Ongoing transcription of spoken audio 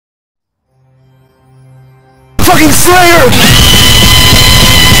fucking Slayer!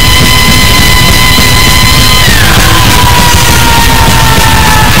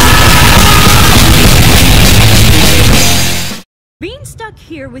 Being stuck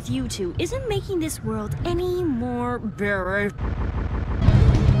here with you two isn't making this world any more bearable.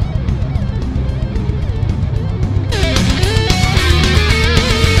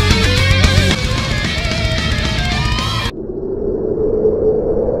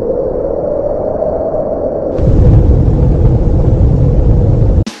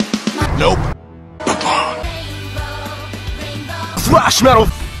 Nope. Thrash metal!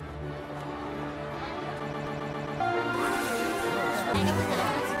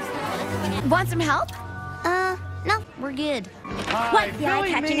 Want some help? No, we're good. What's the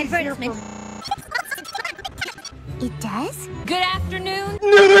eye-catching advertisement? It does? Good afternoon.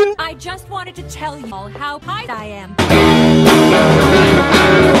 I just wanted to tell you all how high I am. 1,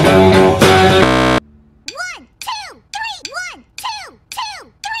 2, 3, 1, 2,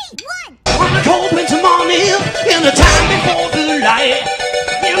 2, 3, 1. On a cold winter morning, in the time before the light,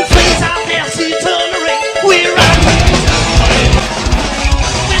 in place out there, see turn the rain, we're out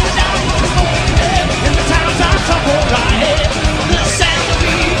when the down was falling, and the times are tough, alright, the sad to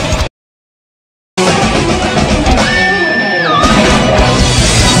be.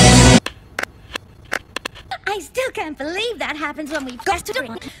 I still can't believe that happens when we go to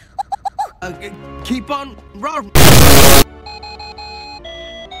drink. Keep on rolling.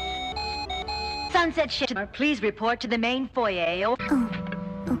 Sunset shipper, please report to the main foyer. Oh,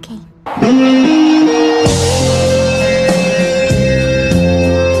 okay.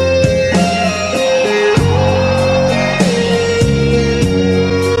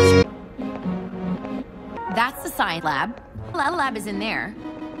 That's the science lab. The lab is in there.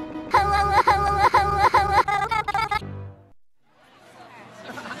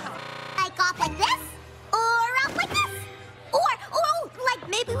 Like off like this? Or off like this? Or, like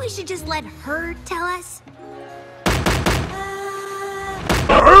maybe we should just let her tell us?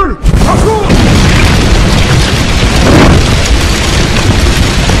 We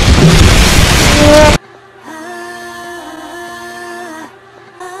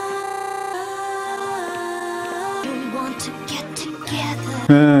want to get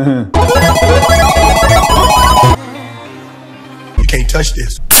together. You can't touch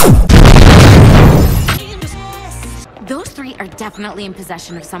this. Those three are definitely in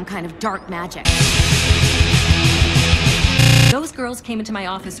possession of some kind of dark magic. Those girls came into my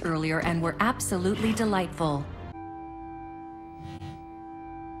office earlier and were absolutely delightful.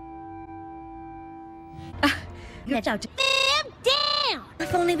 Get out. Damn!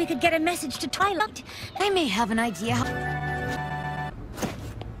 If only we could get a message to Twilight. I may have an idea.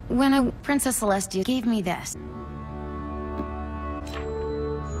 When Princess Celestia gave me this.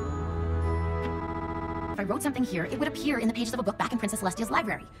 If I wrote something here, it would appear in the pages of a book back in Princess Celestia's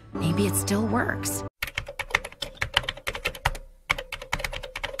library. Maybe it still works.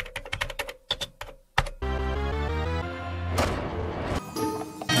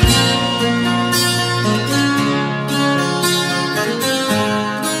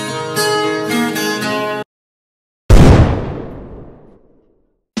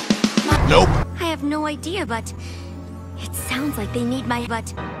 Nope. I have no idea, but it sounds like they need my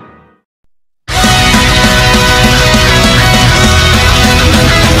butt.